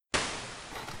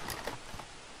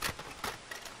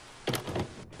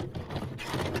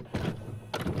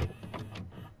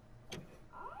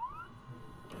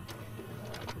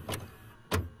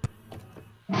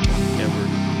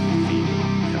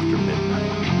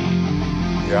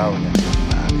arrogance of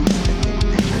man is thinking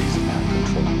nature is in our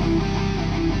control,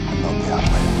 and not the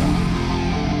other way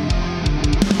around.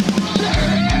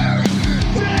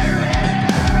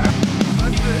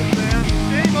 That's it, man.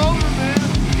 Game over, man.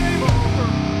 Game over.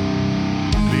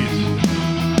 Please,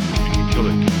 we can kill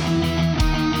it.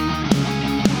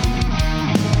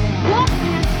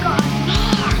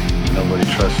 Nobody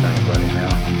trusts anybody now.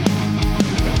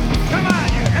 Come on,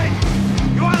 you hate.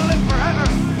 You want to live forever?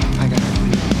 I got a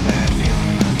really bad feeling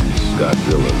about this.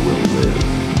 Godzilla will live.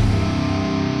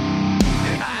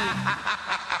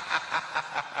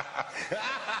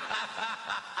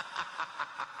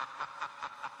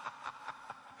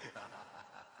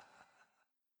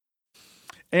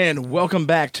 And welcome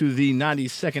back to the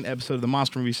 92nd episode of the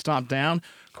Monster Movie Stomp Down.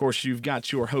 Of course, you've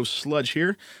got your host, Sludge,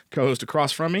 here, co-host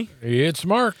across from me, It's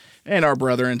Mark. and our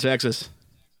brother in Texas.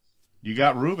 You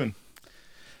got Ruben.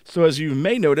 So as you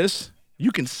may notice,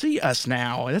 you can see us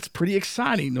now. That's pretty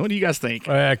exciting. What do you guys think?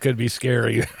 That could be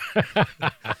scary. Of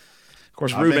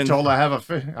course, I've Ruben. been told I have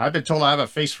a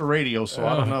face for radio, so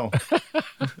I don't know.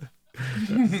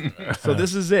 So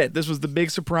this is it. This was the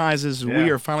big surprise is we Yeah.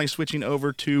 are finally switching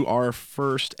over to our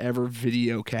first ever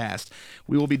video cast.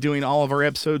 We will be doing all of our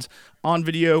episodes on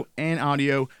video and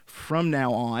audio from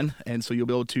now on. And so you'll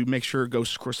be able to make sure go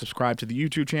subscribe to the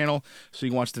YouTube channel so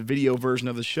you can watch the video version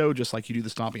of the show just like you do the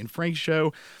Stompy and Frank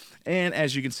show. And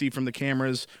as you can see from the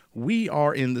cameras, we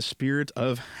are in the spirit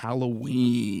of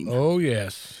Halloween. Oh,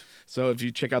 yes. So if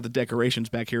you check out the decorations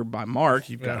back here by Mark,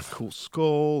 you've got a cool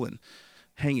skull and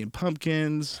hanging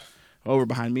pumpkins. Over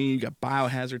behind me, you got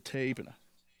biohazard tape and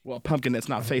a pumpkin that's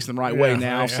not facing the right way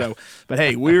now. Yeah. So, but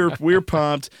hey, we're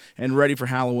pumped and ready for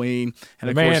Halloween. And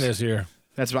The of man course, is here.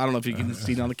 that's I don't know if you can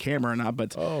see it on the camera or not,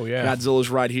 but Oh, yeah. Godzilla's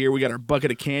right here. We got our bucket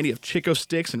of candy of Chico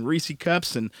sticks and Reese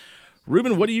cups. And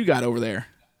Ruben, what do you got over there?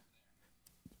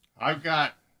 I've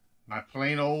got my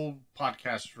plain old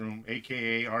podcast room,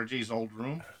 a.k.a. RJ's old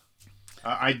room.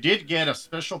 I did get a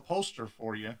special poster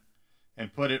for you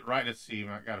and put it right. Let's see.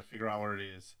 I got to figure out where it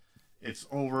is. It's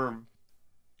over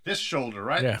this shoulder,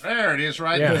 right? Yeah. There it is,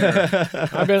 right Yeah. there.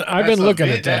 I've been That's looking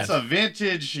at that. That's a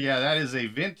vintage. Yeah, that is a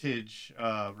vintage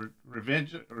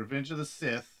Revenge of the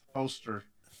Sith poster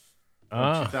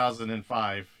from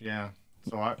 2005. Yeah.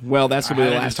 So Well, that's going to be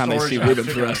the I had it last in time they see storage. Ruben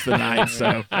for the rest of the night.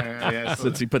 So yeah, so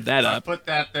since he put that I up. put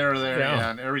that there, Yeah. yeah,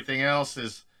 and everything else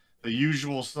is the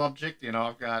usual subject. You know,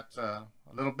 I've got a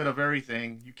little bit of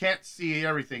everything. You can't see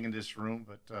everything in this room,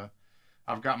 but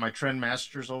I've got my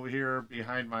Trendmasters over here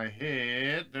behind my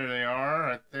head. There they are,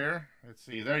 right there. Let's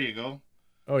see, there you go.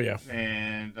 Oh, yeah.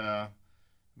 And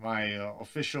my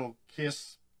official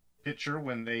Kiss picture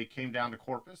when they came down to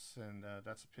Corpus, and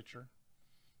that's a picture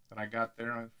that I got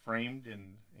there framed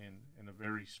in a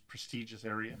very prestigious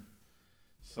area.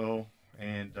 So,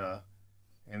 and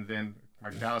then my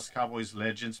Dallas Cowboys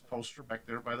Legends poster back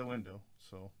there by the window.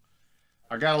 So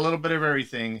I got a little bit of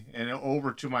everything. And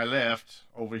over to my left,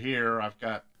 over here, I've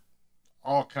got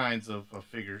all kinds of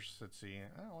figures. Let's see.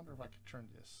 I wonder if I can turn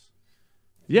this.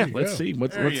 Yeah, you let's go. see.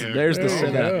 There you There's the go.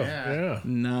 setup. Yeah.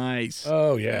 Nice.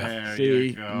 Oh, yeah. There See,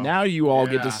 you go. now you all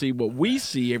get to Yeah. see what we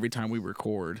see every time we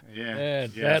record. Yeah,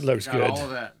 That looks I got good. All of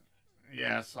that.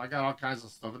 Yes, I got all kinds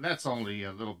of stuff, and that's only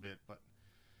a little bit, but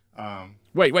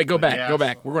Wait, go back, yeah, go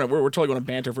back. We're totally going to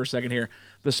banter for a second here.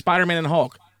 The Spider-Man and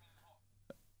Hulk.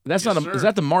 That's Yes, not sir. is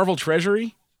that the Marvel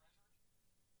Treasury?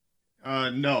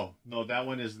 no, that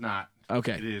one is not. It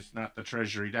Okay, is not the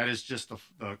Treasury. That is just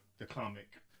the comic,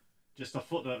 just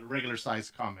the regular size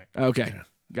comic. okay,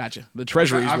 gotcha. The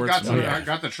Treasury is I've where got it's. the, Okay. I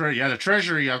got the Treasury. Yeah, the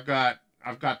Treasury. I've got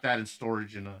that in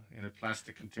storage in a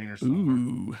plastic container somewhere.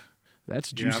 Ooh,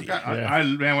 that's Yeah, juicy.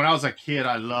 man, when I was a kid,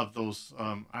 I loved those.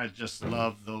 I just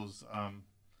loved those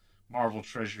Marvel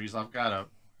treasuries. I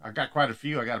got quite a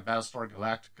few. I got a Battlestar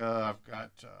Galactica. I've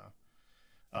got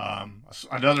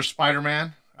another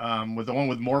Spider-Man with the one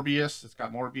with Morbius. It's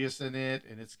got Morbius in it,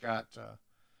 and it's got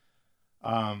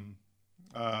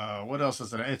what else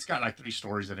is it? It's got like 3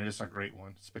 stories in it. It's a great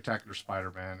one, Spectacular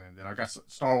Spider-Man, and then I got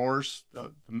Star Wars,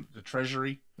 the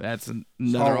Treasury. That's Star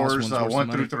another Wars awesome source of 1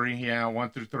 money. through 3, yeah, 1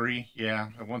 through 3, yeah,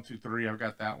 1 through 3. I've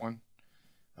got that one.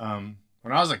 When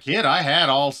I was a kid, I had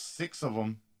all 6 of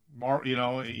them,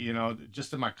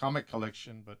 just in my comic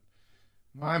collection. But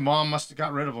my mom must have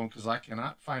got rid of them because I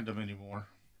cannot find them anymore.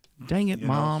 Dang it, You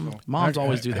know, Mom! so- Moms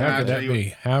always do How that. could that be?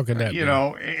 How could that be? You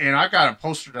know, and I got a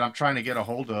poster that I'm trying to get a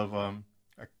hold of.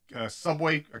 A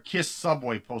Kiss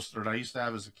Subway poster that I used to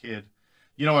have as a kid.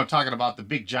 You know what I'm talking about? The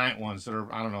big giant ones that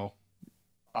are, I don't know,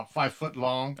 about 5 foot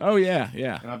long. Oh yeah,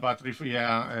 yeah. And about 3 foot,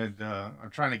 yeah. And I'm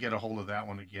trying to get a hold of that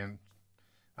one again.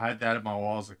 I had that at my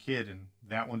wall as a kid, and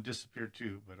that one disappeared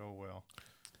too. But oh well.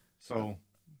 So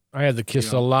I had the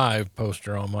Kiss Alive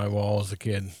poster on my wall as a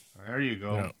kid. There you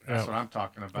go. Yeah, That's yeah. what I'm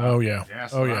talking about. Oh, yeah.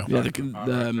 That's Oh, what yeah. I'm Yeah, talking about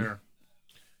right there.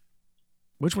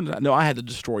 Which one? No, I had the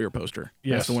Destroyer poster.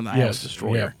 Yes, That's the one that I had was yes,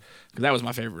 Destroyer. yeah. Because that was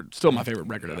my favorite, still my favorite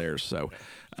record of theirs. So,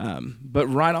 but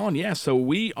right on, yeah. So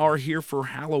we are here for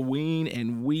Halloween,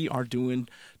 and we are doing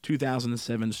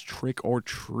 2007's Trick or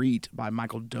Treat by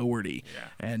Michael Dougherty. Yeah.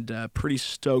 And pretty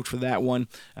stoked for that one.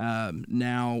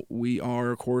 Now we are,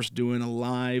 of course, doing a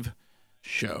live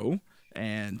show,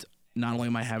 and not only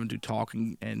am I having to talk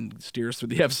and steer us through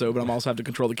the episode, but I'm also having to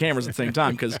control the cameras at the same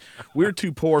time because we're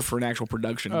too poor for an actual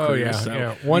production crew. Oh, yeah, so.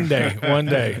 yeah. One day.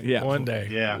 Yeah. One day.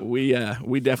 Yeah.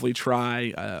 We definitely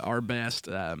try our best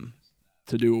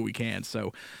to do what we can.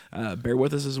 So bear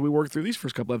with us as we work through these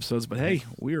first couple episodes. But hey,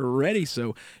 we are ready.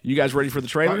 So you guys ready for the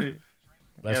trailer?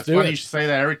 Let's It's do funny it. you should say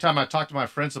that. Every time I talk to my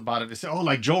friends about it, they say, "Oh,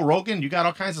 like Joe Rogan, you got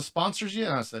all kinds of sponsors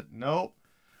yet?" And I said, "Nope,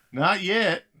 not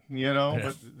yet." You know,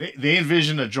 Yeah. but they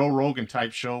envision a Joe Rogan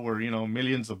type show where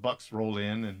millions of bucks roll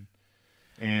in,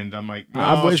 and I'm like, no,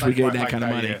 I wish it's we not get quite that like kind of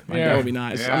money. yet. Like, Yeah. that would be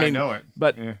nice. Yeah, I mean, know it.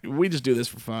 but Yeah. we just do this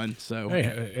for fun. So Hey,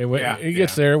 Yeah, it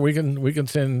gets yeah. there. We can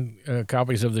send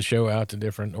copies of the show out to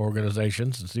different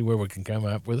organizations and see where we can come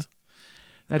up with.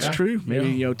 that's Yeah. true. Maybe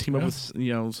Yeah. team up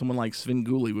Yeah. with someone like Sven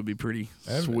Gulli would be pretty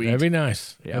sweet. That'd be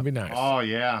nice. Yeah. That'd be nice. Oh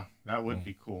yeah, that would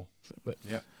be cool. But-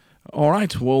 Yeah. All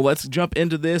right, well, let's jump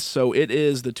into this. So it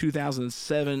is the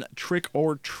 2007 Trick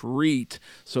or Treat.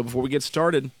 So before we get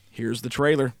started, here's the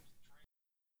trailer.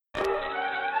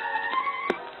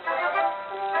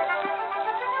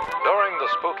 During the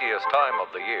spookiest time of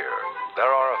the year,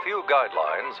 there are a few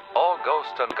guidelines all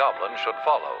ghosts and goblins should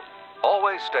follow.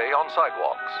 Always stay on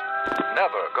sidewalks.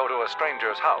 Never go to a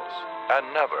stranger's house. And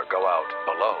never go out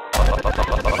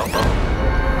alone.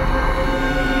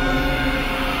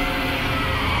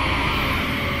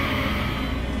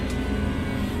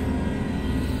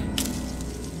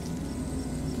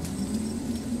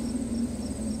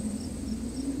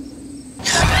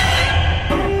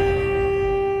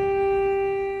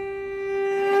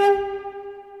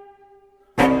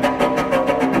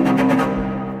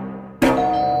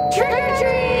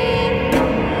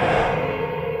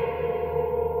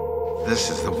 This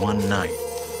is the one night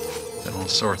that all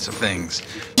sorts of things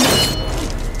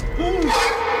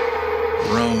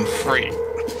roam free.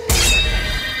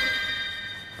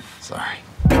 Sorry.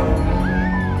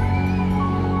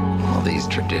 All these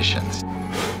traditions.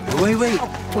 Wait.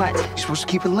 What? You're supposed to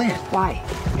keep it lit. Why?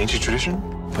 Ain't you tradition?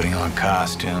 Putting on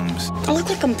costumes, I look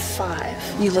like I'm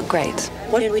 5. You look great.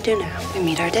 What did we do now? We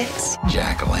meet our dates.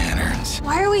 jack-o'-lanterns.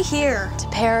 Why are we here? To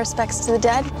pay our respects to the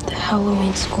dead? The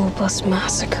Halloween school bus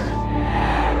massacre.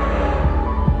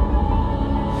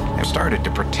 They started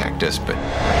to protect us, but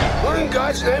What in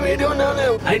God's name are you doing down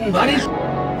there? Hiding buddies?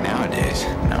 nowadays,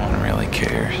 no one really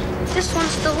cares. This one's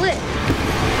still lit.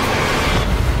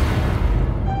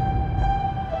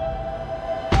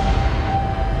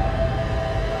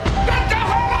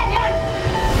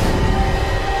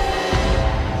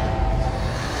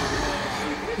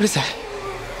 What is that?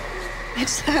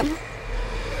 It's them.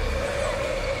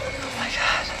 Oh my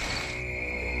God.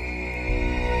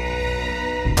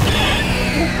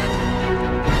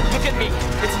 Look at me.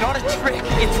 It's not a trick.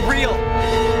 It's real.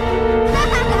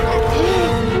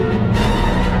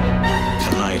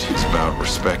 Tonight is about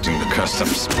respecting the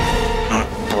customs, not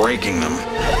breaking them.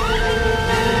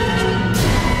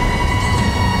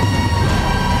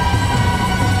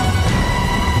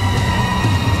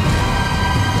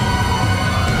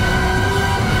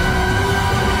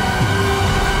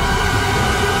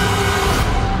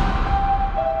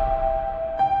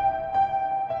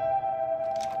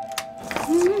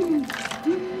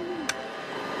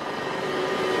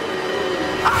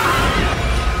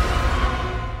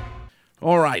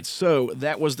 All right, so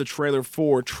that was the trailer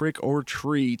for Trick or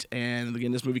Treat. And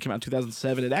again, this movie came out in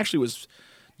 2007. It actually was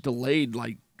delayed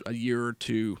like a year or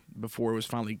two before it was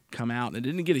finally come out. And it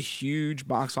didn't get a huge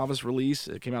box office release.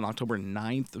 It came out on October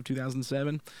 9th of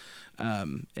 2007.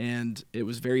 And it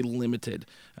was very limited.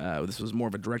 This was more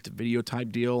of a direct-to-video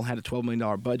type deal. Had a $12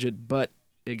 million budget, but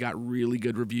it got really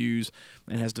good reviews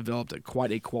and has developed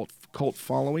quite a cult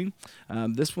following.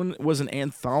 This one was an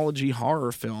anthology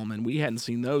horror film, and we hadn't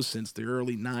seen those since the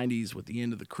early 90s with the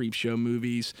end of the Creepshow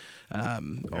movies,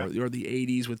 or the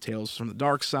 80s with Tales from the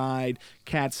Dark Side,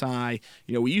 Cat's Eye.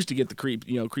 We used to get the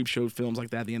Creepshow films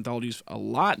like that, the anthologies, a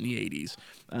lot in the 80s,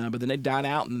 but then they died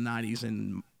out in the 90s,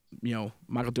 and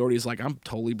Michael Dougherty is like, I'm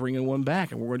totally bringing one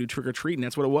back, and we're going to do Trick or Treat, and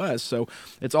that's what it was. So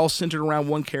it's all centered around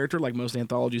one character, like most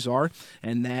anthologies are,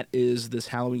 and that is this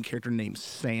Halloween character named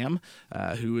Sam,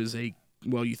 who is a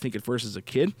well, you think at first is a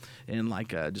kid in like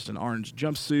just an orange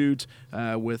jumpsuit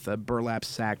with a burlap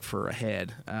sack for a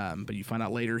head. But you find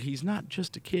out later he's not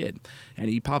just a kid, and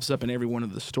he pops up in every one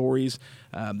of the stories.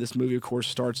 This movie, of course,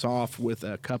 starts off with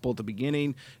a couple at the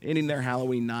beginning, ending their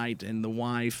Halloween night, and the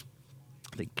wife,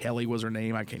 I think Kelly was her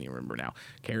name. I can't even remember now.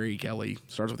 Carrie, Kelly,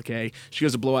 starts with a K. She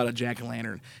goes to blow out a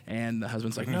jack-o'-lantern, and the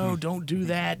husband's like, no, don't do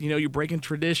that. You know, you're breaking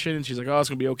tradition. And she's like, oh, it's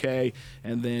going to be okay.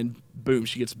 And then, boom,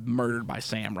 she gets murdered by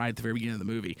Sam right at the very beginning of the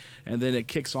movie. And then that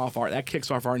kicks off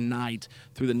our night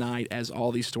through the night as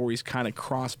all these stories kind of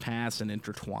cross paths and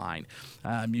intertwine.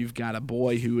 You've got a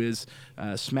boy who is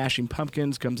smashing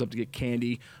pumpkins, comes up to get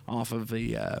candy off of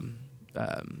the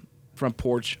front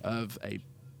porch of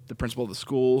the principal of the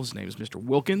school. His name is Mr.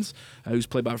 Wilkins, who's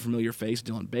played by a familiar face,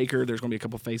 Dylan Baker. There's going to be a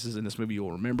couple faces in this movie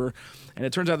you'll remember. And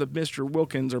it turns out that Mr.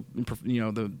 Wilkins, or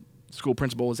the school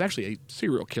principal, is actually a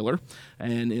serial killer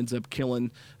and ends up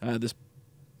killing this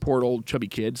poor old chubby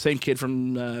kid. Same kid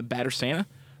from Bad or Santa,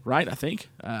 right? I think,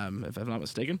 if I'm not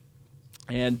mistaken.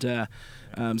 And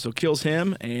so kills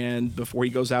him, and before he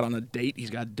goes out on a date, he's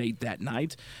got a date that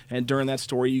night. And during that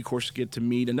story, you, of course, get to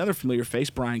meet another familiar face,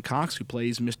 Brian Cox, who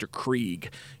plays Mr. Krieg,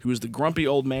 who is the grumpy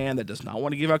old man that does not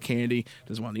want to give out candy,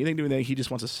 doesn't want anything to do with anything. He just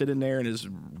wants to sit in there in his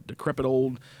decrepit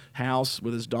old house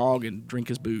with his dog and drink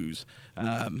his booze.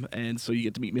 And so you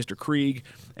get to meet Mr. Krieg,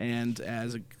 and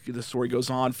as the story goes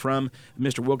on, from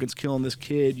Mr. Wilkins killing this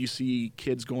kid, you see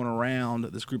kids going around,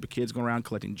 this group of kids going around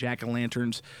collecting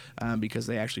jack-o'-lanterns because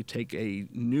they actually take a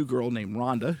new girl named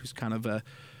Rhonda, who's kind of a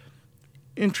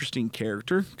interesting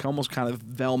character, almost kind of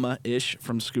Velma-ish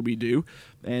from Scooby-Doo,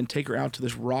 and take her out to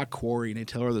this rock quarry, and they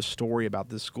tell her the story about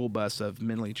this school bus of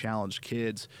mentally challenged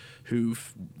kids who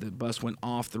the bus went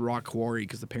off the rock quarry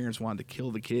because the parents wanted to kill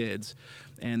the kids,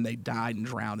 and they died and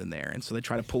drowned in there. And so they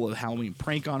try to pull a Halloween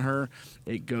prank on her.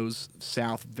 It goes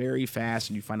south very fast,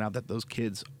 and you find out that those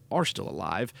kids are still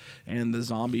alive, and the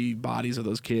zombie bodies of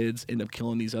those kids end up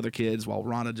killing these other kids while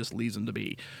Rhonda just leaves them to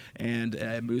be. And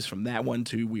it moves from that one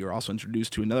to, we are also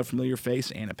introduced to another familiar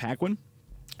face, Anna Paquin,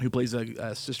 who plays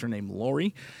a sister named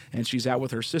Lori, and she's out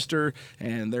with her sister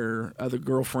and their other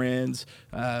girlfriends,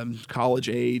 college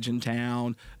age in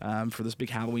town, for this big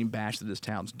Halloween bash that this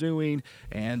town's doing.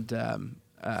 And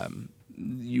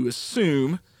you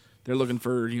assume they're looking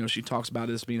for, she talks about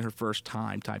this being her first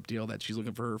time type deal, that she's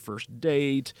looking for her first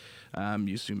date.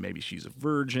 You assume maybe she's a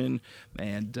virgin,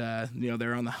 and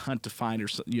they're on the hunt to find her,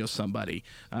 somebody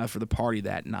for the party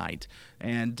that night.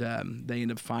 And they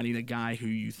end up finding a guy who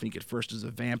you think at first is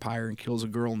a vampire and kills a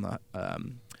girl in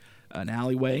an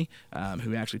alleyway,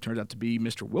 who actually turns out to be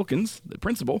Mr. Wilkins, the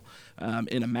principal,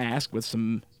 in a mask with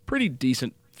some pretty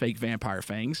decent fake vampire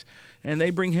fangs, and they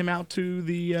bring him out to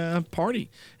the party.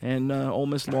 And old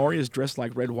Miss Laurie is dressed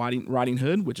like Red Riding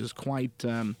Hood, which is quite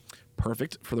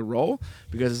perfect for the role,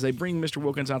 because as they bring Mr.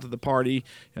 Wilkins out to the party,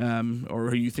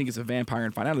 or who you think is a vampire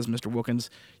and find out is Mr.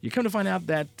 Wilkins, you come to find out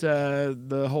that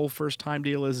the whole first time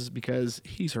deal is because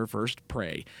he's her first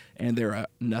prey, and they're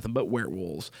nothing but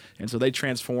werewolves. And so they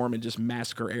transform and just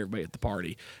massacre everybody at the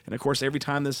party. And of course, every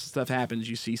time this stuff happens,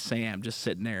 you see Sam just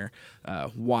sitting there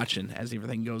watching as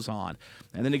everything goes on.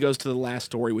 And then it goes to the last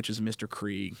story, which is Mr.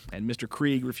 Krieg. And Mr.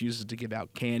 Krieg refuses to give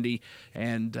out candy,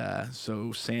 and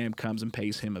so Sam comes and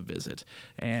pays him a visit.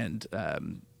 And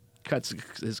cuts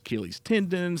his Achilles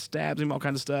tendon, stabs him, all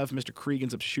kinds of stuff. Mr. Krieg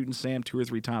ends up shooting Sam 2 or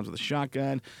 3 times with a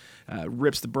shotgun,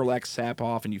 rips the burlap sack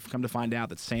off, and you've come to find out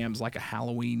that Sam's like a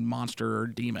Halloween monster or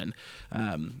demon.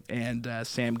 And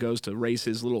Sam goes to raise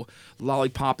his little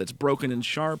lollipop that's broken and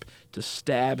sharp to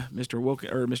stab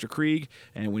Mr. Krieg,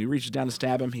 and when he reaches down to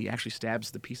stab him, he actually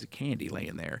stabs the piece of candy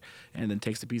laying there, and then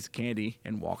takes the piece of candy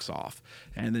and walks off.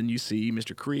 And then you see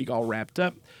Mr. Krieg all wrapped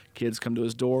up. Kids come to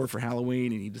his door for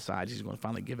Halloween, and he decides he's going to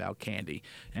finally give out candy.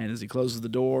 And as he closes the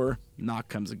door, knock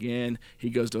comes again. He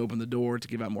goes to open the door to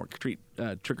give out more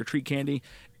trick-or-treat candy,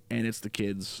 and it's the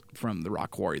kids from the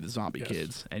rock quarry, the zombie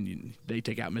kids, and they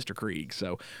take out Mr. Krieg.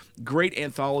 So great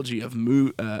anthology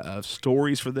of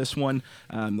stories for this one.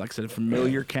 Like I said, a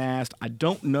familiar cast. I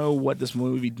don't know what this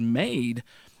movie made,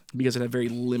 because it had a very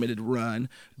limited run.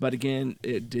 But again,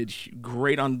 it did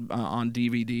great on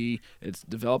DVD. It's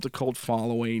developed a cult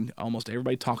following. Almost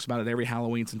everybody talks about it every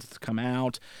Halloween since it's come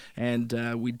out. And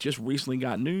we just recently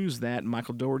got news that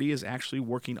Michael Dougherty is actually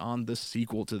working on the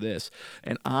sequel to this.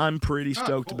 And I'm pretty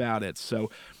stoked about it.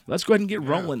 So let's go ahead and get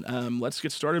rolling. Let's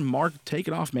get started. Mark, take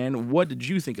it off, man. What did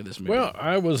you think of this movie? Well,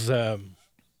 I was... I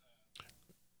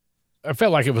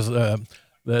felt like it was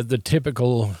the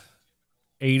typical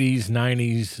 80s,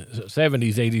 90s,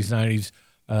 70s, 80s,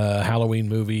 90s Halloween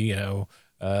movie,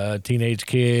 teenage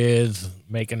kids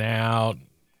making out,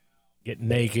 getting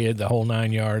naked, the whole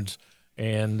 9 yards.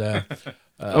 And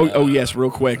yes, real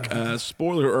quick.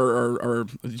 Spoiler, or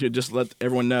just let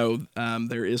everyone know,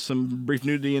 there is some brief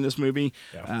nudity in this movie.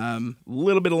 Yeah.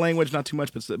 Little bit of language, not too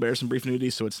much, but there's some brief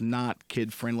nudity, so it's not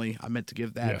kid friendly. I meant to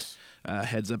give that Yes.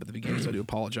 Heads up at the beginning, so I do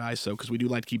apologize. So, because we do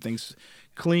like to keep things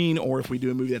clean, or if we do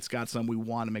a movie that's got some, we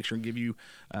want to make sure and give you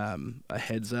a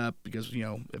heads up, because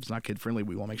if it's not kid friendly,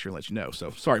 we want to make sure and let you know.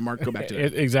 So, sorry, Mark, go back to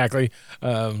that. Exactly.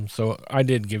 So I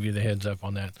did give you the heads up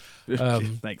on that.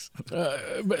 Thanks.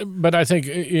 But I think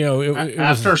it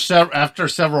after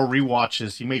several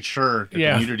rewatches, he made sure that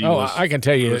the nudity was. I can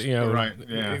tell you, right.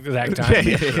 Yeah. exact time.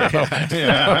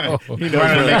 Yeah. He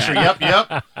trying to make sure.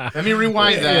 Yep. Let me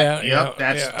rewind that.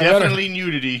 That's definitely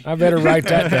nudity. I better write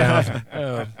that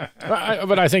down.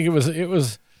 But I think it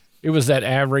was that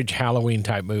average Halloween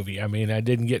type movie. I mean, I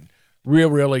didn't get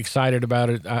real excited about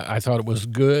it. I thought it was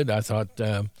good. I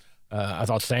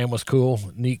thought Sam was cool,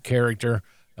 neat character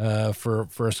for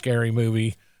a scary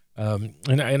movie.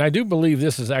 And I do believe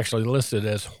this is actually listed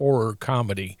as horror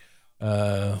comedy.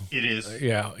 It is.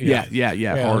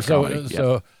 Yeah. Horror comedy.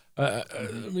 So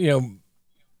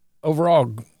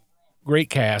overall,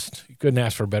 great cast. You couldn't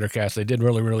ask for a better cast. They did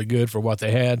really good for what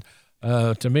they had.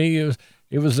 To me,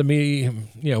 it was a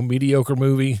mediocre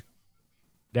movie.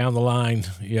 Down the line,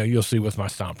 you'll see with my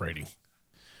stomp rating.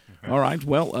 All right.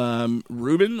 Well,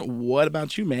 Ruben, what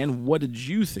about you, man? What did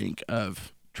you think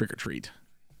of Trick or Treat?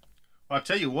 Well, I'll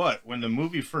tell you what. When the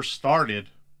movie first started,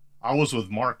 I was with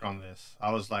Mark on this.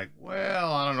 I was like,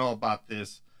 well, I don't know about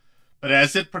this. But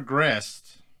as it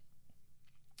progressed,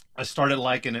 I started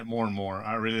liking it more and more.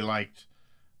 I really liked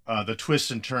the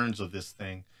twists and turns of this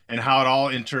thing and how it all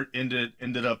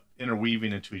ended up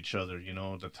interweaving into each other.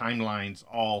 The timelines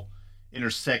all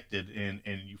intersected and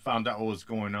you found out what was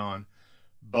going on.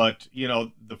 But,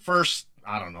 the first,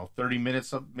 30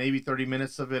 minutes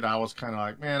of it, I was kind of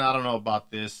like, man, I don't know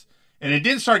about this. And it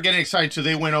didn't start getting excited until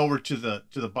they went over to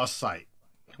the bus site.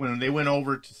 When they went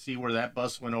over to see where that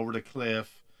bus went over the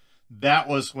cliff, that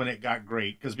was when it got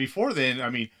great. Because before then,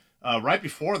 right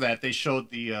before that, they showed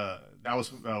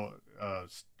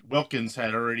Wilkins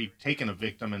had already taken a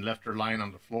victim and left her lying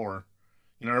on the floor.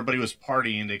 Everybody was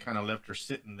partying. They kind of left her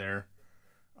sitting there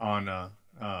on a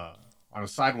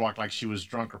sidewalk like she was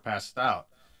drunk or passed out.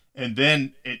 And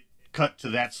then it cut to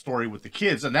that story with the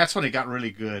kids, and that's when it got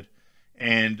really good.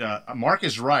 And Mark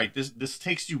is right. This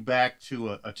takes you back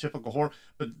to a typical horror,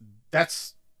 but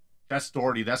that's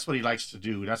Doherty. That's what he likes to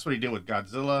do. That's what he did with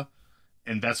Godzilla,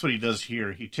 and that's what he does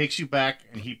here. He takes you back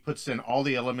and he puts in all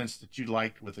the elements that you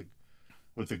liked with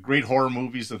the great horror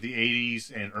movies of the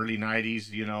 80s and early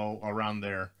 90s, around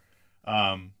there.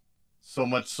 So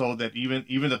much so that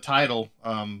even the title,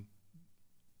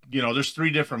 there's 3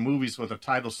 different movies with a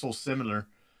title so similar.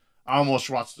 I almost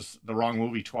watched the wrong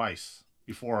movie twice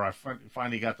before I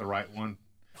finally got the right one,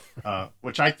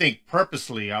 which I think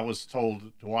purposely I was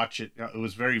told to watch it. It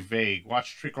was very vague.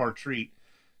 Watch Trick or Treat,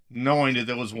 knowing that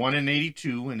there was one in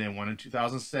 82 and then one in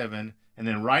 2007. And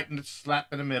then right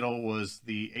slap in the middle was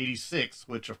the 86,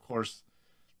 which, of course,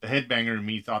 the headbanger in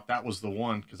me thought that was the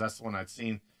one because that's the one I'd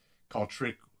seen, called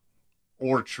Trick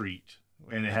or Treat.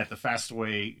 And it had the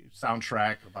Fastaway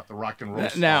soundtrack about the rock and roll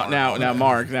star. Now,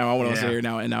 Mark. Now, I want to say here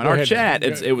now. And now in our chat,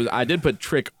 it was. I did put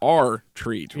Trick or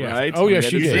Treat, right? Oh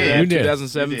yes, you did. You did.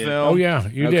 2007 film. Oh yeah,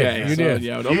 you did. You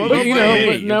did.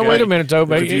 But wait a minute though.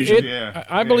 But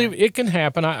I believe it can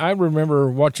happen. I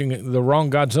remember watching the wrong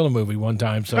Godzilla movie one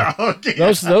time. So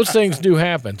those things do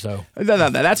happen. So no,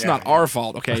 that's not our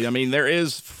fault. Okay, there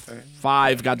is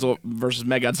 5 Godzilla versus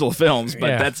Megagodzilla films,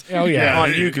 but that's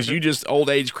on you because you just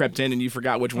old age crept in and you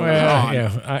forgot which one was on.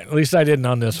 At least I didn't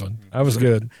on this one. I was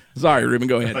good. Sorry, Ruben,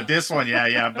 go ahead. But this one,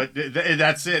 but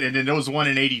that's it. And then there was one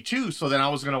in 82, so then I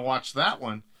was going to watch that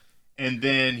one. And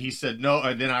then he said no,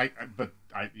 and then I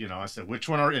said, which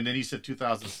one and then he said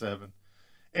 2007.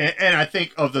 And I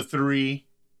think of the 3,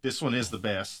 this one is the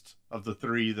best of the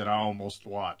 3 that I almost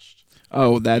watched.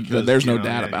 Oh, there's no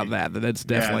doubt about that. That's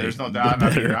definitely there's no doubt.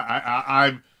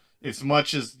 I'm as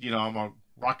much as I'm a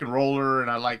rock and roller and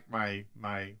I like my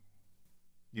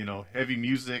heavy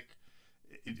music.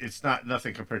 It's not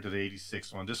nothing compared to the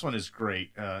 86 one. This one is great.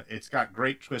 It's got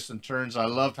great twists and turns. I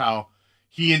loved how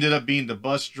he ended up being the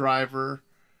bus driver,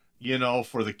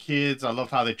 for the kids. I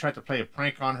loved how they tried to play a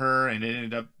prank on her and it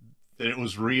ended up that it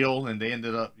was real and they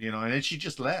ended up, and then she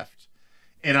just left.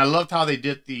 And I loved how they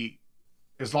did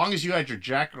as long as you had your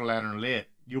jack-o'-lantern lit,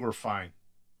 you were fine.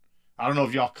 I don't know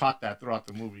if y'all caught that throughout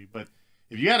the movie, but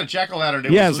if you had a jack-o'-lantern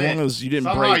that was lit, as long as you didn't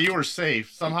somehow you were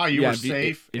safe. Somehow you were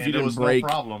safe, if and you there didn't was break no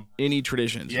problem. Any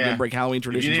traditions, you didn't break Halloween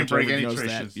traditions, if you didn't break any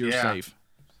traditions, you're safe.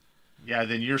 Yeah,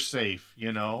 then you're safe.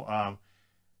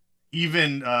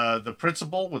 even the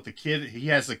principal with the kid, he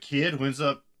has a kid who ends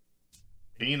up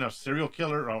being a serial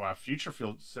killer, or a future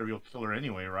serial killer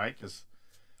anyway, right? Because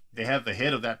they have the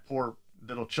head of that poor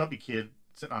little chubby kid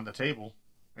sitting on the table,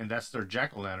 and that's their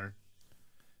jack-o'-lantern.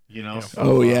 You know.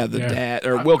 So, the dad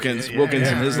or Wilkins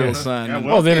and his little son. Yeah,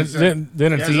 Well, then Wilkins at the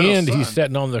little end, he's son.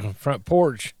 sitting on the front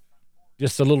porch,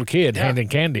 just a little kid handing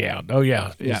candy out. Oh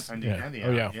yeah, Handing candy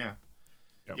Oh out, yeah.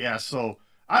 Yeah, so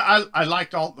I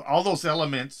liked all those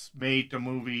elements made the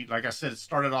movie. Like I said, it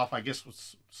started off, I guess,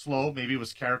 was slow. Maybe it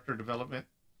was character development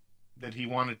that he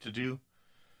wanted to do.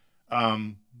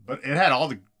 But it had all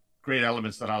the great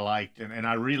elements that I liked, and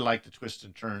I really liked the twists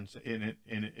and turns in it.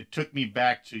 And it took me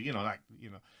back to,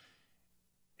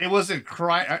 it wasn't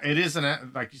it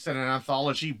isn't, like you said, an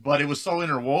anthology, but it was so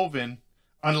interwoven,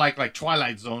 unlike like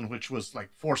Twilight Zone, which was like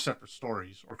 4 separate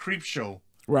stories, or Creepshow.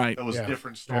 Right. It was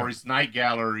different stories. Night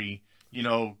Gallery,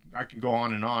 I can go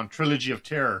on and on. Trilogy of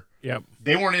Terror. Yep.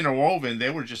 They weren't interwoven. They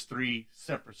were just 3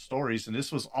 separate stories, and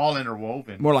this was all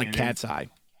interwoven. More like Cat's Eye.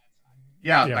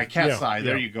 Yeah, like Cat's Eye.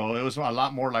 There yeah. you go. It was a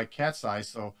lot more like Cat's Eye.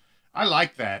 So I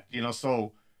like that.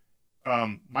 So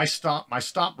my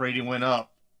stop rating went up.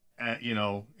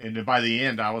 And then by the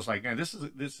end, I was like, man, this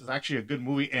is actually a good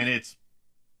movie, and it's,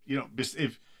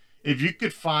 if you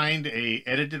could find a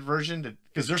edited version,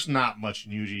 because there's not much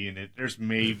nudity in it. There's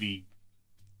maybe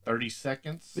 30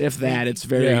 seconds, if that. It's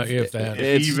very, if that.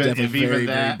 It's even, definitely if very, even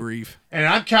that. very brief. And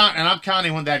I'm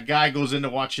counting when that guy goes in to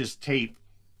watch his tape.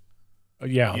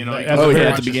 Yeah.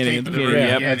 At the beginning. At the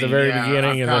very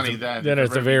beginning, and then at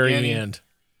the very end.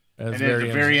 And then at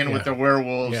the very end with the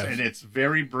werewolves, Yes. and it's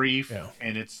very brief, Yeah.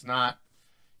 and it's not,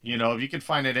 if you can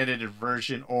find an edited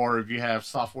version, or if you have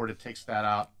software that takes that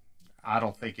out, I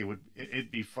don't think it'd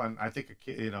be fun. I think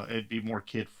it'd be more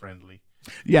kid friendly.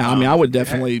 Yeah, I mean, I would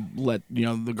definitely let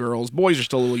the girls. Boys are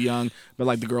still a little young, but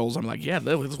like the girls, I'm like, yeah,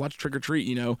 let's watch Trick or Treat,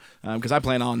 because I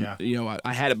plan on,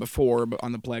 I had it before, but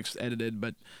on the Plex edited,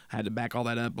 but I had to back all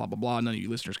that up, blah blah blah. None of you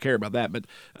listeners care about that, but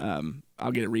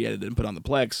I'll get it re-edited and put on the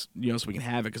Plex, so we can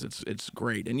have it, because it's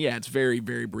great. And yeah, it's very,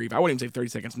 very brief. I wouldn't even say 30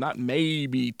 seconds, not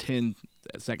maybe 10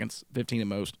 seconds, 15 at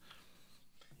most.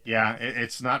 Yeah,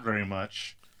 it's not very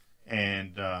much,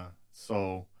 and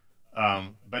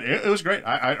but it was great.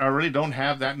 I really don't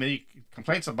have that many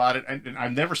complaints about it, and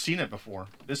I've never seen it before.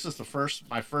 This is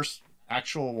my first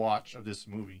actual watch of this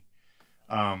movie,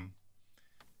 and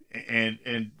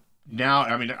now,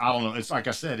 I mean, I don't know. It's like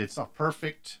I said, it's a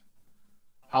perfect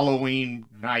Halloween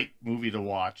night movie to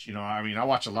watch. I mean, I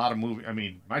watch a lot of movies. I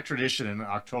mean, my tradition in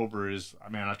October is,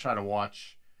 I try to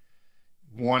watch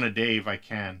one a day if I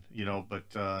can. But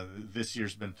this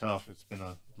year's been tough. It's been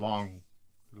a long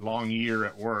year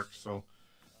at work, so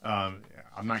I'm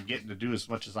not getting to do as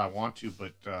much as I want to,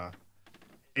 but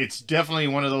it's definitely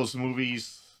one of those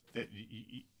movies that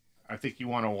I think you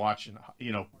want to watch, and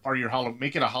part of your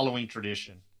make it a Halloween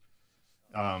tradition,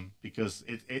 because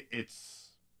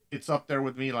it's up there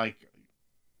with me, like,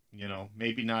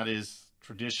 maybe not as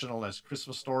traditional as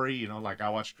Christmas Story, like I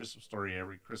watch Christmas Story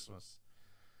every Christmas,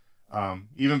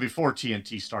 even before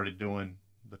TNT started doing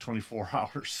the 24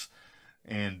 hours.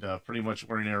 And pretty much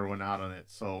wearing everyone out on it.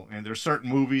 So, and there's certain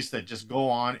movies that just go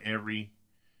on every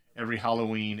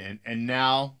Halloween, and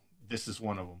now this is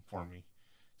one of them for me.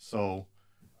 So,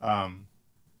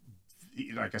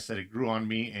 like I said, it grew on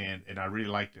me, and I really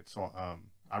liked it. So,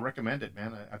 I recommend it,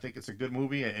 man. I think it's a good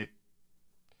movie. It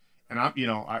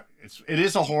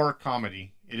is a horror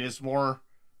comedy. It is more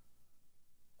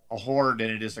a horror than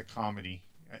it is a comedy,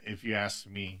 if you ask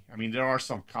me. I mean, there are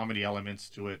some comedy elements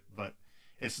to it, but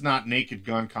it's not Naked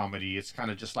Gun comedy. It's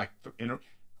kind of just like,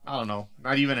 I don't know,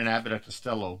 not even an Abbott and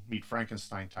Costello meet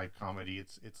Frankenstein type comedy.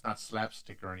 It's not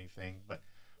slapstick or anything, but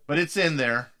it's in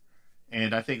there,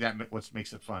 and I think that what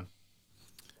makes it fun.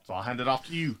 So I'll hand it off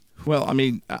to you. Well, I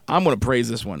mean, I'm going to praise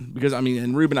this one because,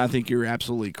 and Ruben, I think you're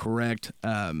absolutely correct.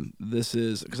 This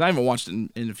is, because I haven't watched it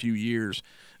in a few years,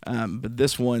 but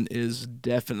this one is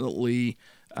definitely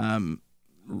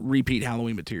repeat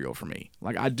Halloween material for me.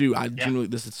 Like I genuinely,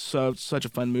 this is such a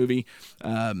fun movie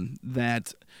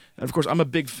that, of course, I'm a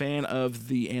big fan of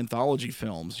the anthology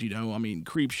films.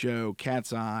 Creepshow,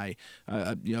 Cat's Eye,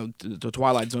 the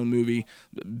Twilight Zone movie.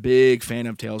 Big fan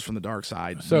of Tales from the Dark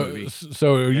Side movie.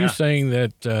 So are you saying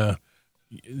that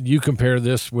you compare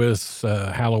this with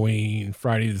Halloween,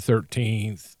 Friday the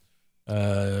 13th,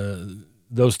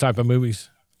 those type of movies?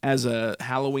 As a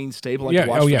Halloween staple, yeah. To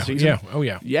watch the season?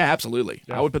 Yeah, absolutely.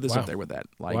 Yeah. I would put this up there with that.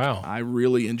 Like, I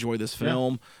really enjoy this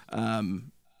film,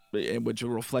 which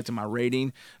will reflect in my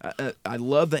rating. I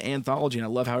love the anthology, and I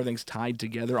love how everything's tied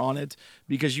together on it,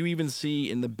 because you even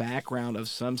see in the background of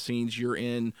some scenes you're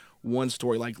in one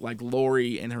story, like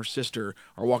Lori and her sister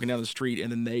are walking down the street,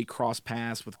 and then they cross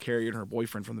paths with Carrie and her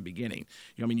boyfriend from the beginning.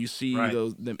 You know, I mean, you see Right.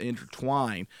 them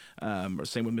intertwine.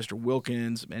 Same with Mr.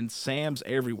 Wilkins, and Sam's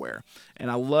everywhere. And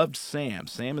I loved Sam.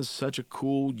 Sam is such a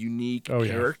cool, unique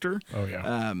character. Oh,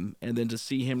 yeah. And then to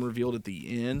see him revealed at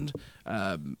the end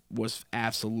was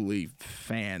absolutely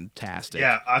fantastic.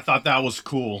 Yeah, I thought that was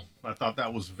cool. I thought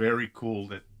that was very cool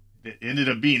that it ended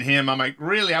up being him. I'm like,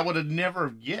 really? I would have never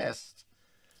guessed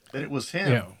that it was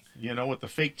him. Yeah. You know, with the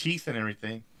fake teeth and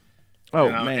everything. Oh,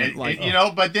 You know, man. and, you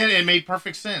know, but then it made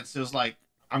perfect sense. It was like,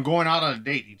 I'm going out on a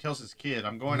date. He tells his kid,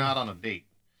 I'm going out on a date.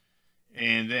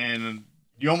 And then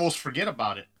you almost forget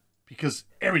about it because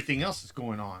everything else is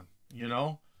going on, you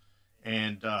know?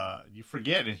 And you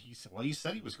forget. And he said, well, he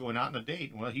said he was going out on a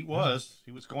date. Well, he was.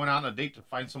 He was going out on a date to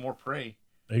find some more prey.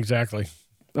 Exactly.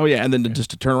 Oh yeah, and then just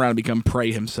to turn around and become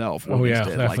prey himself. Oh, yeah,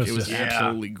 instead. that Like was it was just-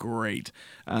 absolutely great.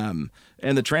 And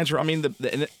the transfer, I mean,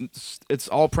 and it's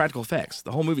all practical effects.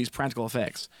 The whole movie is practical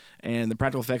effects, and the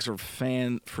practical effects are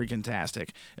freaking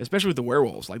tastic. Especially with the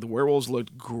werewolves. Like the werewolves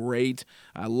looked great.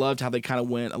 I loved how they kind of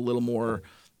went a little more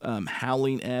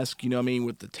Howling-esque. You know what I mean,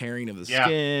 with the tearing of the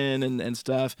skin and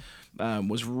stuff.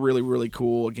 Was really, really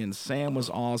cool. Again, Sam was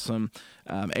awesome.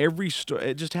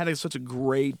 It just had such a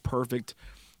great, perfect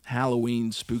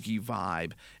Halloween spooky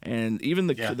vibe, and even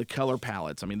the color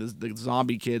palettes. I mean, the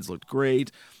zombie kids looked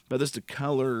great, but the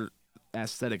color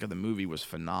aesthetic of the movie was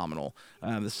phenomenal.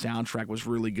 The soundtrack was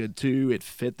really good too. It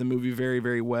fit the movie very,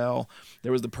 very well.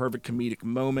 There was the perfect comedic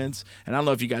moments, and I don't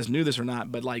know if you guys knew this or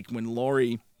not, but like when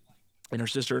Laurie and her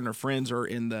sister and her friends are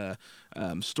in the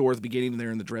store at the beginning, and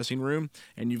they're in the dressing room,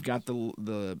 and you've got the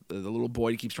little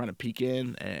boy who keeps trying to peek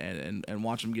in and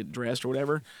watch them get dressed or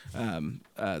whatever.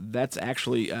 That's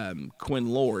actually Quinn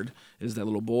Lord is that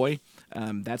little boy.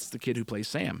 That's the kid who plays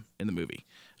Sam in the movie.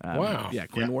 Wow. Yeah,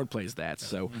 Quinn Lord plays that.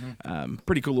 So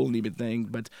pretty cool little neat thing.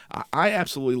 But I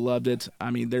absolutely loved it.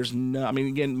 I mean,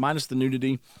 again, minus the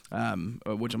nudity,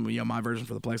 which my version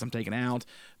for the Plex I'm taking out.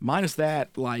 Minus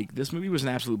that, like, this movie was an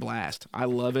absolute blast. I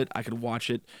love it. I could watch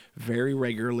it very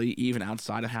regularly, even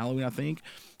outside of Halloween, I think.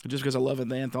 Just because I love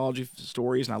the anthology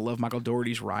stories, and I love Michael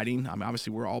Dougherty's writing. I mean,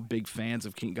 obviously, we're all big fans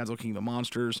of Godzilla King of the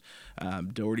Monsters.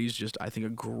 Dougherty's just, I think, a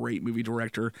great movie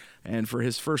director. And for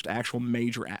his first actual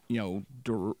major,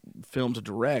 film to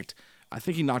direct, I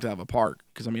think he knocked it out of the park.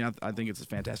 Because, I mean, I think it's a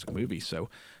fantastic movie. So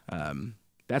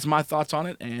that's my thoughts on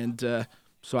it. And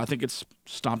so I think it's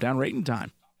stomp down rating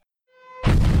time.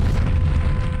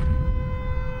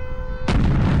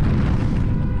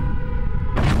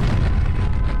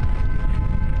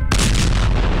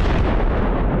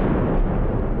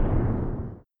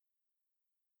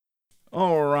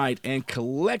 All right, and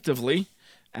collectively,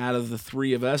 out of the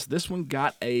three of us, this one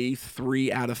got a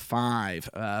 3 out of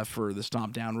 5 for the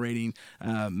Stomp Down rating.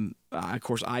 Of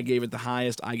course, I gave it the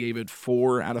highest. I gave it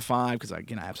 4 out of 5 because,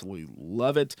 again, I absolutely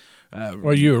love it.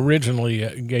 Well, you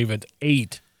originally gave it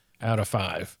 8 out of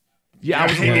 5. Yeah, I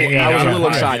was a little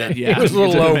excited. Yeah, it was a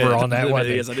little over on that one.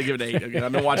 Yes, I did give it 8. Again,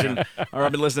 I've been watching, or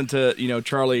I've been listening to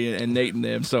Charlie and Nate and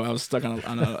them, so I was stuck on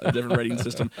a different rating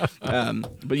system.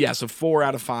 But yeah, so 4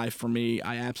 out of 5 for me.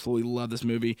 I absolutely love this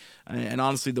movie, and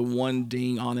honestly, the one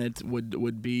ding on it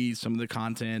would be some of the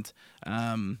content.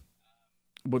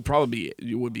 Would be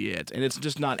it, and it's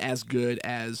just not as good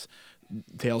as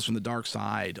Tales from the Dark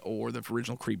Side or the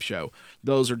original Creepshow.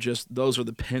 Those are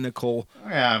the pinnacle.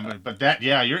 Yeah, but that,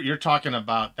 you're talking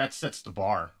about, that sets the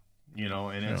bar,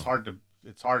 and it's hard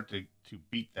to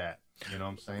beat that. You know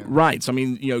what I'm saying? Right. So I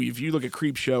mean, if you look at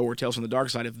Creepshow or Tales from the Dark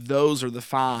Side, if those are the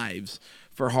 5s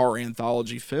for horror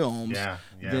anthology films,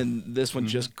 then this one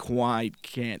just quite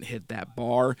can't hit that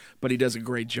bar. But he does a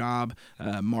great job.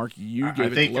 Mark, you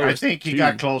gave it the lowest. I think he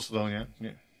got close though.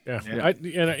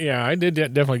 I did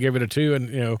definitely give it a 2,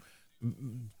 and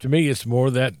to me, it's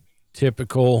more that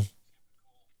typical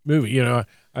movie.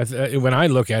 When I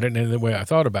look at it, and the way I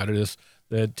thought about it is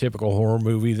the typical horror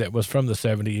movie that was from the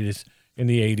 70s in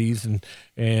the 80s,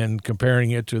 and comparing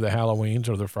it to the Halloweens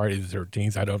or the Friday the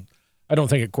 13th, I don't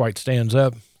think it quite stands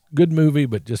up. Good movie,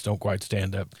 but just don't quite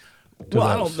stand up. Well,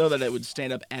 I don't know that it would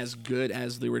stand up as good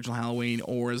as the original Halloween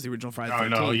or as the original Friday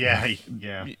the 13th. Oh, no, yeah.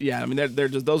 Yeah, I mean, they're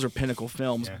just, those are pinnacle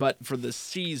films, but for the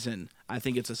season, I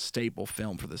think it's a staple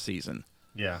film for the season.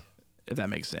 Yeah. If that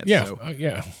makes sense. Yeah, so,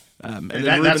 and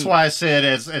that's why I said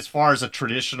as far as a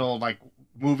traditional, like,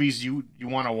 movies you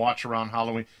want to watch around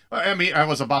Halloween. I mean, I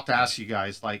was about to ask you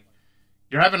guys, like,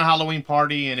 you're having a Halloween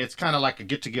party, and it's kind of like a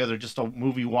get-together, just a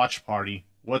movie watch party.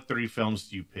 What 3 films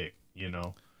do you pick,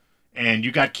 And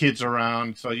you got kids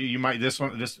around, so you might,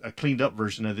 a cleaned up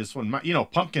version of this one.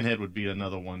 Pumpkinhead would be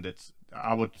another one that's,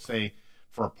 I would say,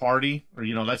 for a party, or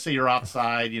let's say you're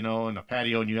outside, in a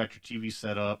patio and you got your TV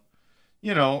set up.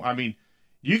 I mean,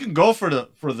 you can go for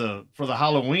the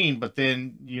Halloween, but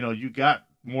then you got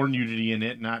more nudity in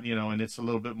it, not and it's a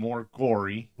little bit more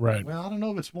gory. Right. Well, I don't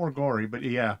know if it's more gory, but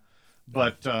yeah.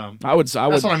 But I would say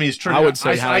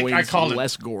Halloween's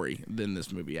less gory than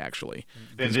this movie actually.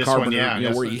 Than this Carpenter, one,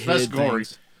 yeah, where he less hid gory.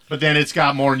 things. But then it's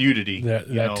got more nudity.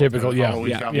 That typical,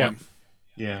 yeah.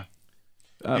 Yeah.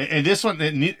 And this one,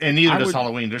 and neither does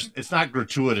Halloween. It's not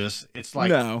gratuitous. It's like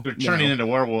they're turning into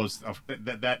werewolves.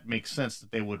 That makes sense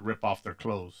that they would rip off their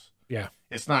clothes. Yeah.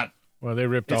 It's not. Well, they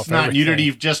ripped off. It's not everything.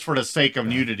 nudity just for the sake of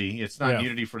nudity. It's not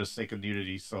nudity for the sake of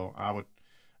nudity. So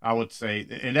I would say,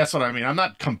 and that's what I mean. I'm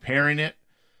not comparing it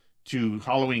to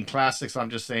Halloween classics.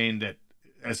 I'm just saying that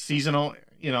as seasonal,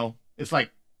 it's like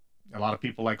a lot of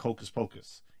people like Hocus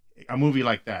Pocus, a movie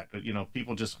like that. But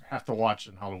people just have to watch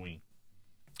in Halloween.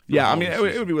 Yeah, I mean, it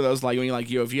would be one of those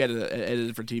if you had to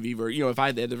edit it for TV, or if I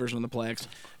had the edited version on the Plex,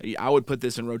 I would put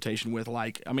this in rotation with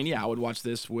I would watch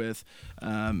this with,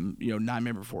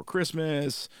 Nightmare Before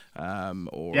Christmas,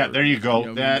 or there you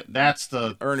go. That's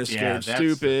the Ernest Scared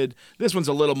Stupid. This one's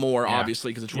a little more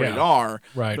obviously because it's rated R,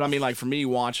 right? But I mean, for me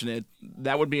watching it,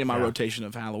 that would be in my rotation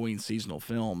of Halloween seasonal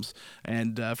films.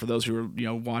 And for those who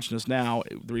are watching us now,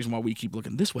 the reason why we keep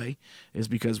looking this way is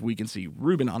because we can see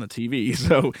Ruben on the TV,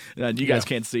 so you guys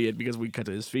can't see it because we cut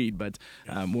to his feed, but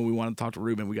when we want to talk to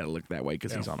Ruben, we got to look that way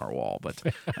because he's on our wall. But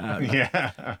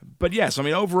but yes, I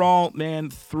mean, overall, man,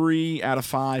 3 out of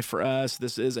 5 for us.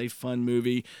 This is a fun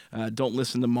movie. Don't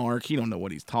listen to Mark; he don't know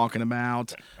what he's talking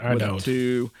about. I don't.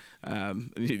 2,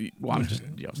 well, I'm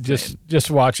just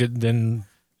watch it, then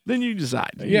you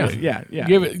decide. Yeah.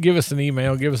 Give us an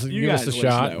email. Give us a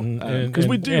shot, because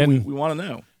we do. We want to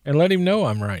know, and let him know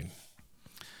I'm right.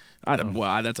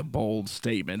 That's a bold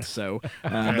statement. So,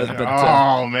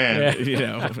 oh man,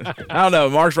 I don't know.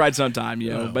 Mark's right sometime,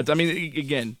 But I mean,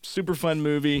 again, super fun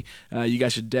movie. You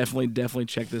guys should definitely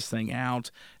check this thing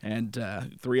out. And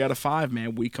 3 out of 5,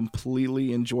 man. We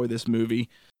completely enjoy this movie.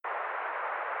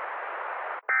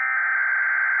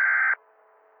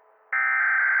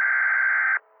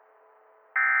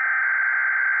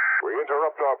 We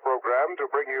interrupt our program to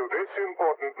bring you this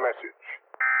important message.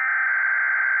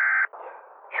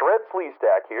 Shred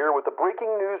Sleestack here with a breaking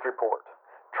news report.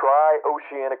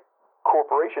 Tri-Oceanic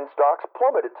Corporation stocks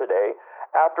plummeted today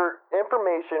after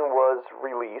information was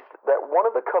released that one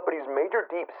of the company's major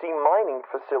deep-sea mining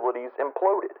facilities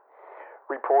imploded.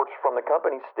 Reports from the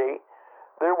company state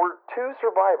there were 2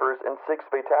 survivors and 6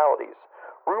 fatalities.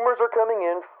 Rumors are coming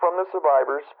in from the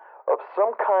survivors of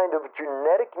some kind of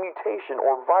genetic mutation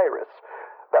or virus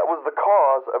that was the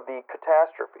cause of the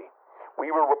catastrophe. We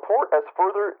will report as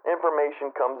further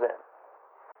information comes in.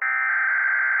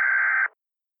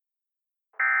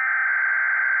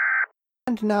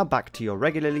 And now back to your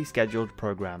regularly scheduled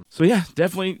program. So yeah,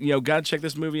 definitely, got to check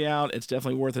this movie out. It's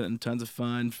definitely worth it and tons of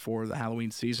fun for the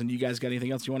Halloween season. You guys got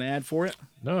anything else you want to add for it?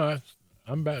 No,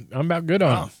 I'm about good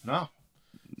on it. No.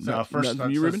 No,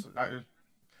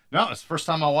 it's the first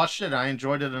time I watched it. I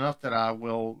enjoyed it enough that I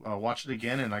will watch it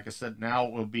again. And like I said, now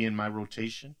it will be in my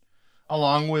rotation,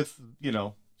 along with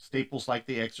staples like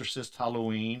The Exorcist,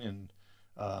 Halloween, and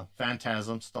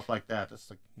Phantasm, stuff like that.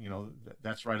 That's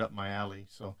that's right up my alley.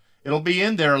 So it'll be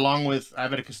in there along with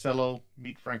Abbott and Costello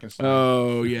Meet Frankenstein.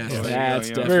 Oh yes, that's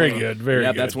definitely very good. Very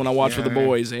good. That's when I watch for the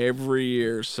boys every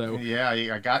year. So yeah,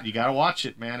 you got to watch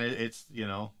it, man. It's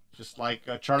just like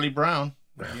Charlie Brown.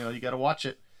 You got to watch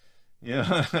it.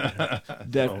 Yeah,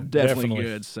 definitely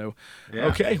good. So,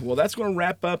 okay, well, that's going to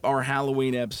wrap up our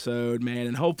Halloween episode, man.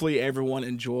 And hopefully everyone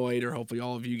enjoyed, or hopefully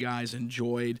all of you guys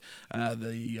enjoyed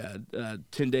the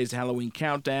 10 days to Halloween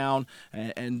countdown.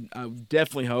 And I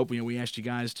definitely hope, we asked you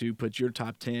guys to put your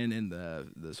top 10 in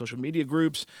the social media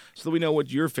groups so that we know what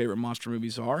your favorite monster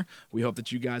movies are. We hope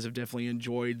that you guys have definitely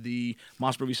enjoyed the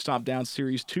Monster Movie Stomp Down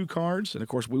Series 2 cards. And, of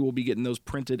course, we will be getting those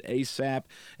printed ASAP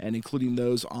and including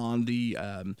those on the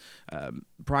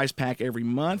prize pack every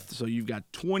month. So you've got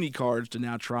 20 cards to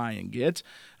now try and get.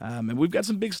 And we've got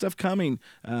some big stuff coming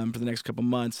for the next couple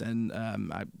months. And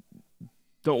I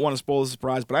don't want to spoil the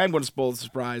surprise, but I am going to spoil the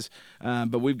surprise.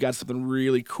 But we've got something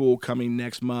really cool coming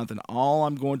next month. And all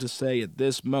I'm going to say at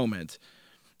this moment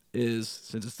is,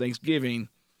 since it's Thanksgiving,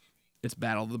 it's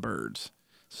Battle of the Birds.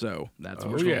 So that's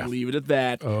we're going to leave it at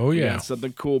that. Oh, yeah. We got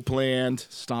something cool planned.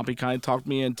 Stompy kind of talked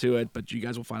me into it, but you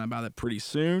guys will find out about it pretty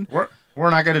soon. We're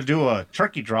not going to do a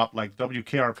turkey drop like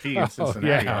WKRP in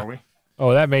Cincinnati, are we?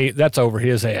 Oh, that's over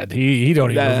his head. He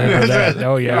don't even remember that.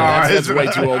 Oh yeah, that's way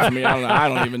too old for me. I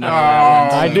don't even know.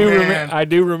 I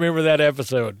do remember that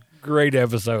episode. Great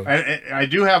episode. I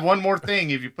do have one more thing.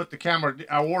 If you put the camera,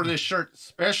 I wore this shirt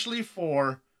especially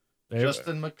for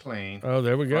Justin McLean. Oh,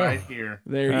 there we go. Right here.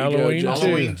 There Halloween you go, Justin.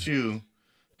 Halloween 2.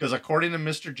 Because according to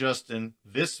Mr. Justin,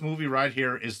 this movie right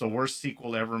here is the worst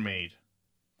sequel ever made.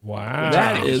 Wow.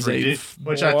 That is a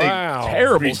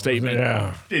terrible statement.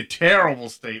 Yeah. A terrible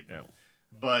statement.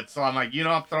 But so I'm like,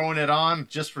 I'm throwing it on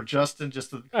just for Justin,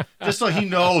 just so he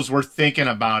knows we're thinking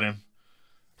about him.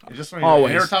 Just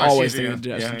Always thinking thinking of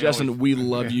Justin. Justin, we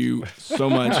love you so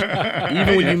much.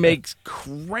 Even when you make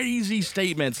crazy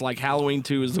statements like Halloween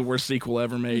 2 is the worst sequel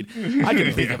ever made. I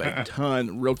can think of a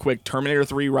ton real quick. Terminator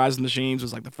 3 Rise of the Machines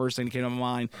was like the first thing that came to my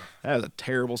mind. That was a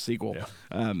terrible sequel. Yeah.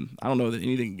 I don't know that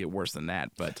anything can get worse than that.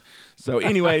 But so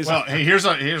anyways. Well, hey, here's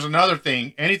another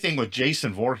thing. Anything with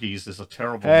Jason Voorhees is a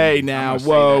terrible movie. now,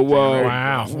 whoa.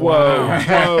 Wow.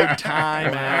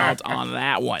 Time out on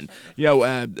that one.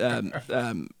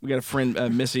 We got a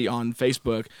friend, Missy, on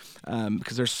Facebook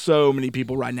because there's so many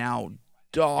people right now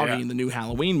dogging the new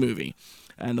Halloween movie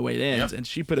and the way it ends. Yep. And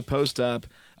she put a post up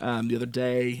the other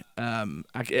day.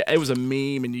 It was a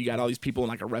meme, and you got all these people in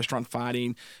like a restaurant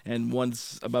fighting, and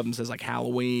one's above them says like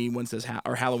Halloween, one says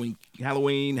Halloween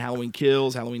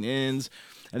kills, Halloween ends.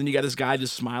 And then you got this guy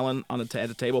just smiling at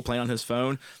the table playing on his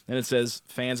phone, and it says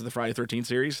fans of the Friday 13th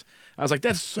series. I was like,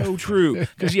 that's so true.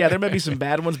 Because, there may be some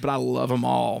bad ones, but I love them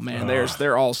all, man.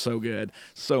 They're all so good.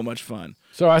 So much fun.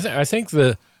 So I think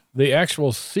the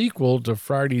actual sequel to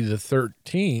Friday the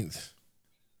 13th,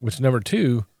 which number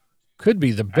 2, could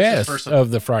be the best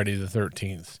of the Friday the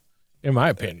 13th, in my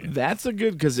opinion. That's a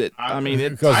good because I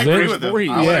agree with them.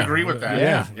 I would agree with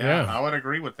that. Yeah, I would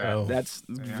agree with that. That's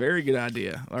a very good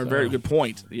idea or very good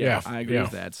point. Yeah, I agree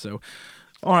with that. So,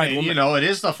 all right. And, it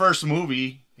is the first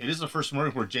movie. It is the first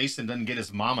movie where Jason doesn't get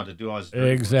his mama to do all his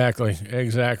dirty Exactly. You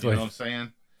know what I'm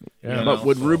saying? Yeah. But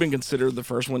would Ruben consider the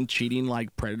first one cheating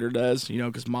like Predator does?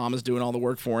 Because Mom is doing all the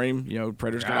work for him.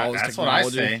 Predator's got all his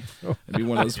technology. That's what I say. It'd be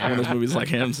one of those movies like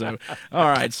him. So, all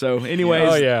right. So,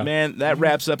 anyways, man, that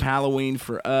wraps up Halloween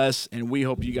for us, and we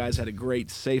hope you guys had a great,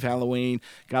 safe Halloween.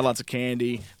 Got lots of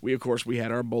candy. We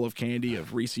had our bowl of candy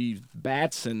of Reese's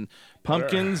bats and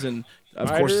pumpkins and. Of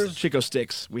course, Chico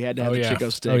Sticks. We had to have the Chico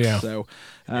Sticks. So,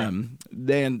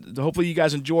 then hopefully you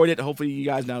guys enjoyed it. Hopefully you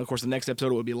guys now, of course, the next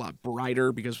episode will be a lot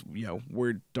brighter because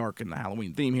we're dark in the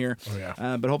Halloween theme here.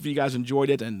 But hopefully you guys enjoyed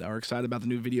it and are excited about the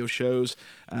new video shows.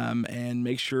 And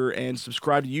make sure and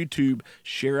subscribe to YouTube.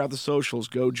 Share out the socials.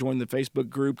 Go join the Facebook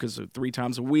group because 3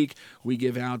 times a week we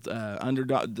give out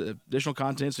additional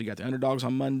content. So you got the Underdogs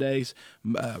on Mondays.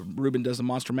 Ruben does the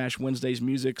Monster Mash Wednesdays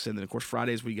musics, and then of course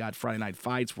Fridays we got Friday Night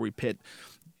Fights where we pit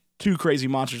 2 crazy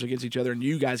monsters against each other, and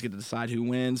you guys get to decide who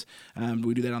wins.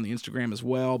 We do that on the Instagram as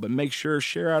well. But make sure,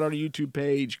 share out our YouTube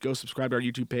page. Go subscribe to our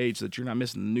YouTube page so that you're not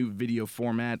missing the new video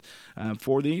format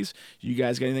for these. You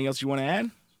guys got anything else you want to add?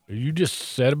 You just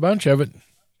said a bunch of it.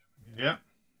 Yeah,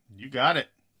 you got it.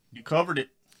 You covered it.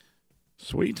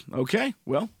 Sweet. Okay,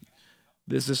 well,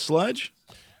 this is Sludge.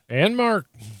 And Mark.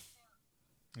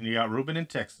 And you got Ruben in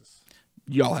Texas.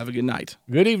 Y'all have a good night.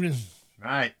 Good evening.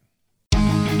 Night.